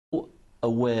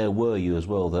aware were you as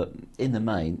well that, in the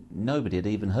main, nobody had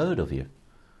even heard of you?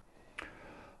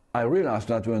 I realized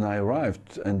that when I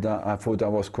arrived, and I thought I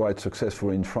was quite successful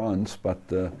in France, but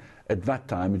at that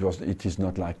time it is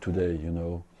not like today, you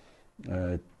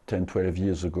know. 10, 12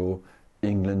 years ago,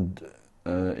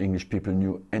 English people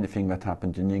knew anything that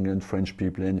happened in England, French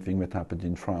people anything that happened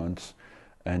in France,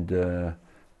 and the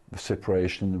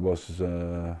separation was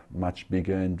much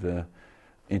bigger, and the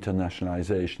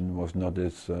internationalization was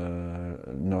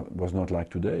not like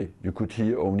today. You could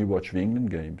only watch the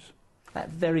England games. That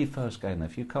very first game, though,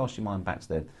 if you cast your mind back to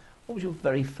then, what was your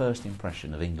very first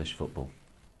impression of English football?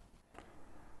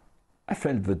 I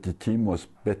felt that the team was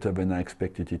better than I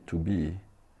expected it to be,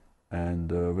 and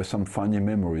there were some funny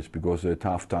memories, because at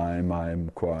half time I'm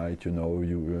quiet, you know,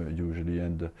 usually,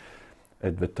 and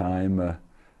at the time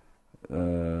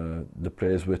the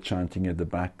players were chanting at the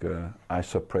back, I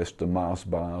suppressed the Mars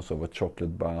bars or the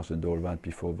chocolate bars and all that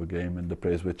before the game, and the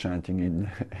players were chanting in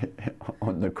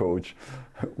on the coach.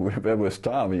 They were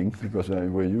starving because they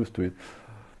were used to it.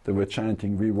 They were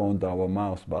chanting, "We want our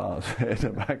Mars bars," at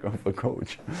the back of the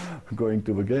coach going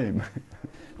to the game.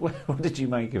 What did you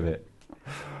make of it?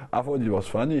 I thought it was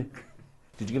funny.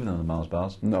 Did you give them the Mars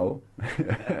bars? No.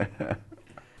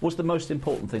 What's the most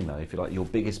important thing, though, if you like, your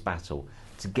biggest battle,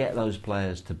 to get those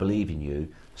players to believe in you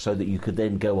so that you could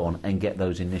then go on and get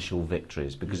those initial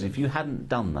victories? Because if you hadn't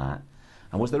done that,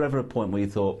 and was there ever a point where you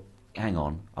thought, hang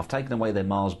on, I've taken away their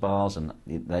Mars bars and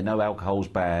they know alcohol's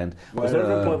banned. Was there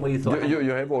ever a point where you thought...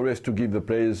 You have always to give the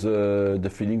players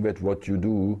the feeling that what you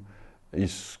do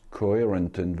is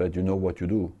coherent and that you know what you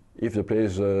do. If the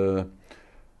players...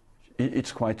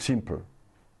 it's quite simple.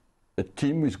 A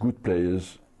team with good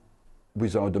players,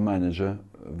 without the manager,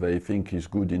 they think is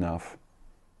good enough,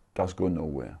 does go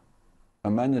nowhere. A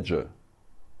manager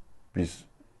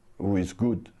who is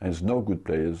good, has no good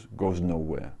players, goes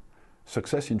nowhere.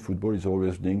 Success in football is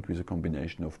always linked with a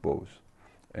combination of both.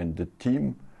 And the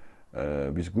team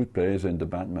with good players and the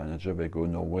bad manager, they go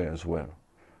nowhere as well.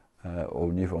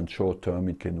 Only on short term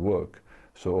it can work.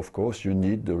 So of course you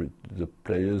need the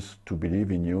players to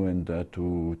believe in you and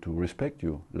to respect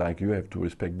you, like you have to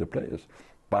respect the players.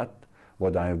 But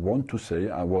what I want to say,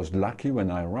 I was lucky when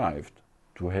I arrived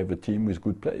to have a team with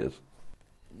good players.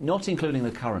 Not including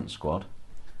the current squad,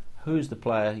 who's the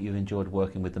player you've enjoyed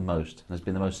working with the most and has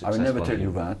been the most successful? I will never tell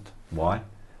you that. Why?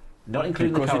 Not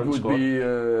including the current squad?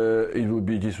 Because it would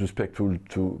be disrespectful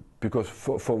to... Because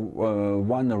for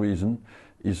one reason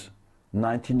is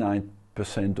 99%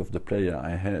 of the player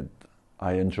I had,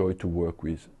 I enjoy to work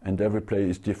with. And every player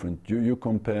is different. You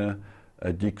compare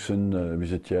Dixon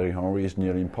with a Thierry Henry, is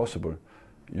nearly impossible.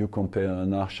 You compare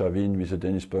an Arshavin with a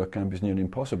Dennis Bergkamp, is nearly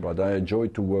impossible. But I enjoy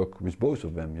to work with both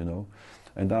of them, you know.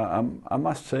 And I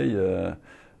must say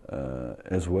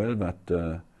as well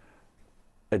that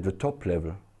at the top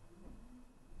level,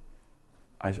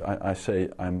 I say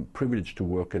I'm privileged to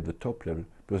work at the top level,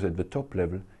 because at the top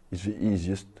level is the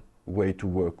easiest way to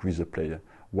work with a player.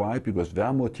 Why? Because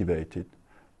they're motivated,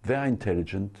 they're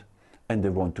intelligent, and they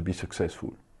want to be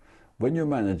successful. When you're a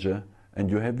manager and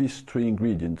you have these three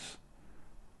ingredients,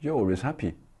 you're always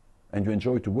happy and you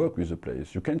enjoy to work with the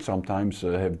players. You can sometimes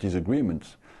have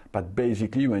disagreements, but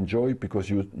basically you enjoy because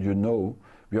you know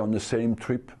you're on the same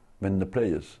trip than the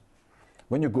players.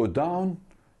 When you go down,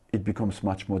 it becomes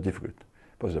much more difficult,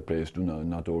 because the players do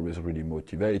not always really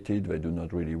motivated, they do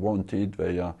not really want it,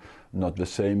 they are not the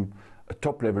same. A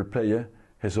top-level player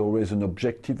has always an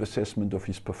objective assessment of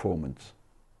his performance.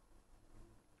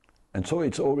 And so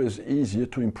it's always easier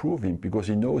to improve him, because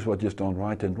he knows what he has done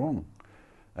right and wrong.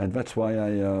 And that's why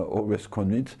I always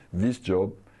convince this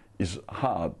job is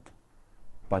hard,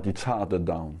 but it's harder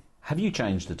down. Have you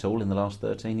changed at all in the last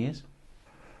 13 years?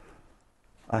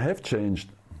 I have changed.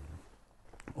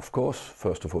 Of course,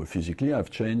 first of all, physically I've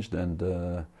changed,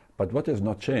 and but what has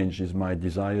not changed is my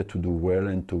desire to do well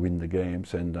and to win the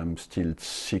games, and I'm still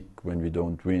sick when we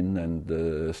don't win,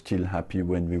 and still happy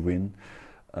when we win.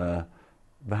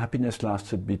 The happiness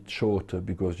lasts a bit shorter,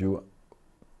 because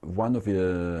one of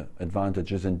the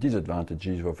advantages and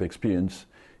disadvantages of experience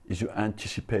is you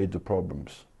anticipate the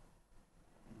problems.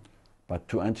 But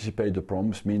to anticipate the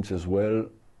problems means as well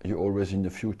you're always in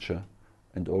the future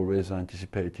and always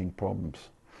anticipating problems.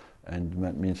 And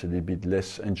that means a little bit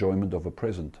less enjoyment of the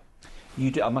present. You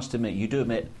do, I must admit, you do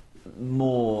admit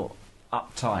more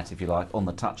uptight, if you like, on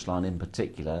the touchline in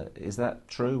particular. Is that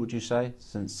true, would you say,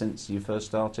 since you first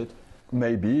started?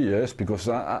 Maybe, yes, because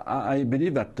I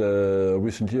believe that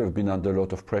recently I've been under a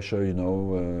lot of pressure, you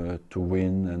know, to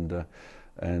win,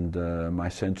 and my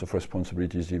sense of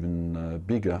responsibility is even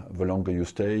bigger. The longer you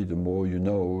stay, the more you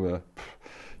know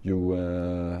you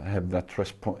have that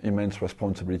immense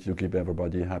responsibility to keep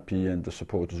everybody happy and the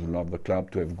supporters who love the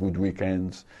club to have good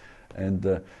weekends,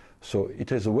 and so it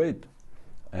has a weight.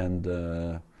 And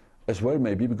as well,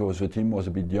 maybe because the team was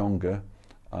a bit younger,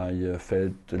 I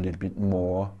felt a little bit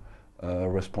more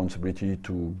responsibility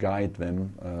to guide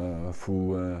them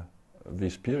through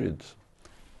these periods.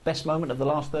 Best moment of the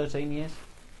last 13 years?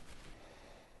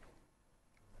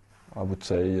 I would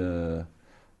say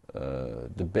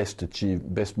the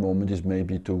best moment is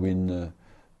maybe to win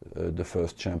the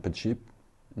first championship,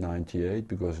 '98,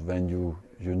 because then you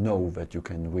know that you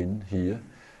can win here,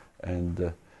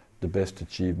 and the best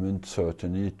achievement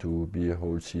certainly to be a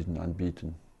whole season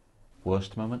unbeaten.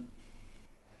 Worst moment?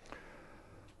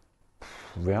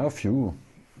 There are a few.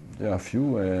 There are a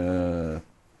few.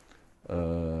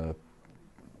 The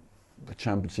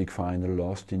Champions League final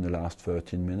lost in the last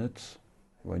 13 minutes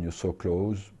when you're so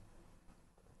close.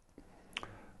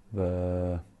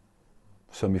 The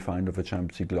semi-final of the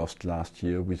Champions League lost last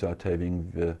year without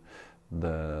having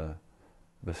the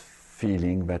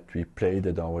feeling that we played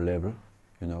at our level,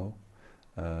 you know.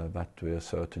 That were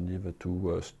certainly the two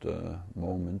worst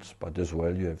moments. But as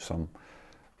well, you have some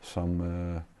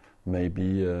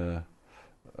maybe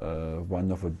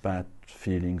one of the bad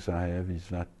feelings I have is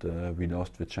that we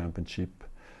lost the championship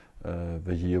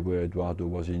the year where Eduardo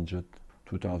was injured.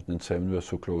 2007, we were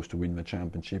so close to win the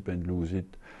championship and lose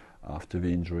it after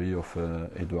the injury of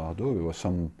Eduardo. There were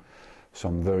some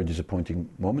very disappointing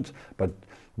moments. But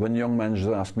when young managers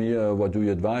ask me, what do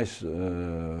you advise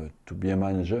to be a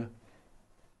manager,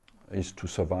 is to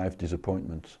survive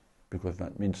disappointments, because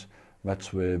that means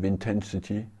that's where the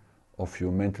intensity of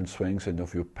your mental strength and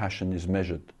of your passion is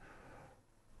measured.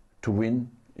 To win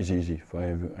is easy, for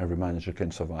every manager can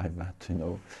survive that, you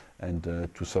know. And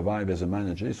to survive as a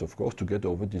manager is, of course, to get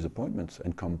over disappointments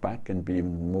and come back and be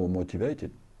even more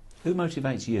motivated. Who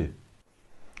motivates you?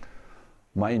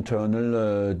 My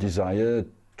internal desire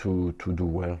to do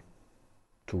well,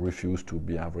 to refuse to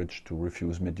be average, to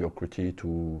refuse mediocrity,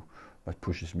 that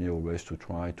pushes me always to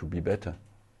try to be better.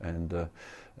 And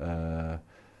I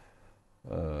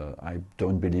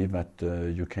don't believe that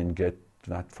you can get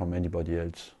that from anybody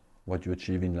else. What you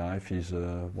achieve in life is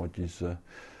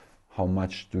how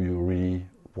much do you really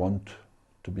want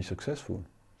to be successful.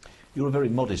 You're a very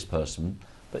modest person,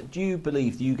 but do you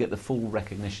believe you get the full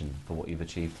recognition for what you've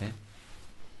achieved here?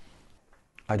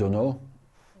 I don't know,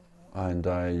 and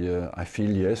I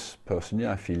feel yes, personally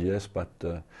I feel yes, but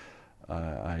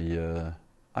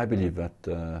I believe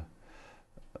that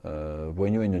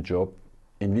when you're in a job,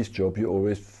 in this job you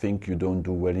always think you don't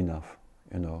do well enough,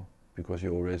 you know, because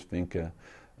you always think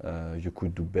you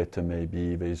could do better,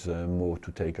 maybe there's more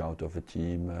to take out of a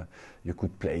team, you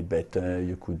could play better,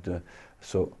 you could,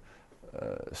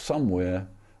 somewhere,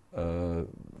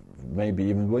 maybe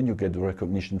even when you get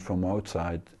recognition from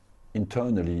outside,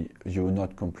 internally you're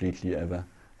not completely ever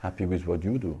happy with what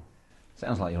you do.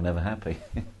 Sounds like you're never happy.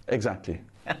 Exactly.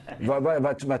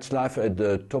 That's life at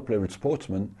the top-level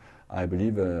sportsman. I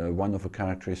believe one of the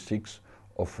characteristics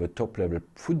of a top-level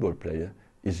football player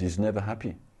is he's never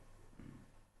happy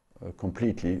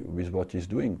completely with what he's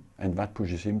doing, and that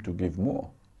pushes him to give more.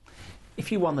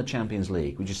 If you won the Champions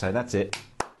League, would you say, that's it?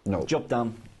 No. Job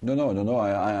done? No.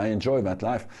 I enjoy that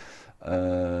life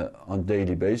on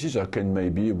daily basis. I can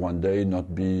maybe one day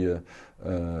not be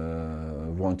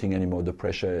wanting any more the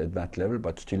pressure at that level,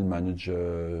 but still manage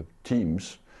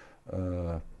teams,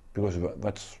 because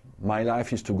that's my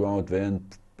life is to go out there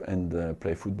and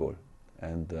play football,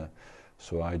 and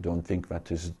so I don't think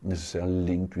that is necessarily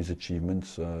linked with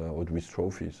achievements or with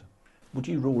trophies. Would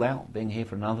you rule out being here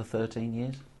for another 13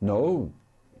 years? No,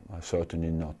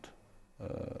 certainly not.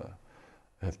 I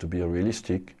have to be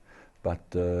realistic, but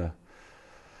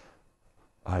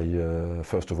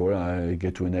first of all, I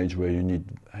get to an age where you need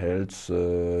health,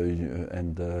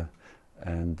 and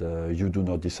you do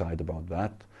not decide about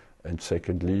that. And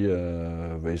secondly,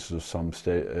 there's at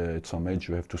some age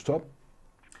you have to stop.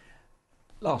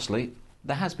 Lastly,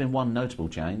 there has been one notable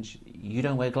change. You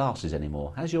don't wear glasses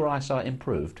anymore. Has your eyesight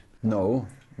improved? No,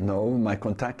 my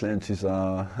contact lenses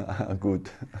are good.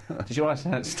 Does your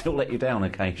eyesight still let you down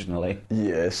occasionally?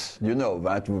 Yes, you know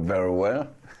that very well.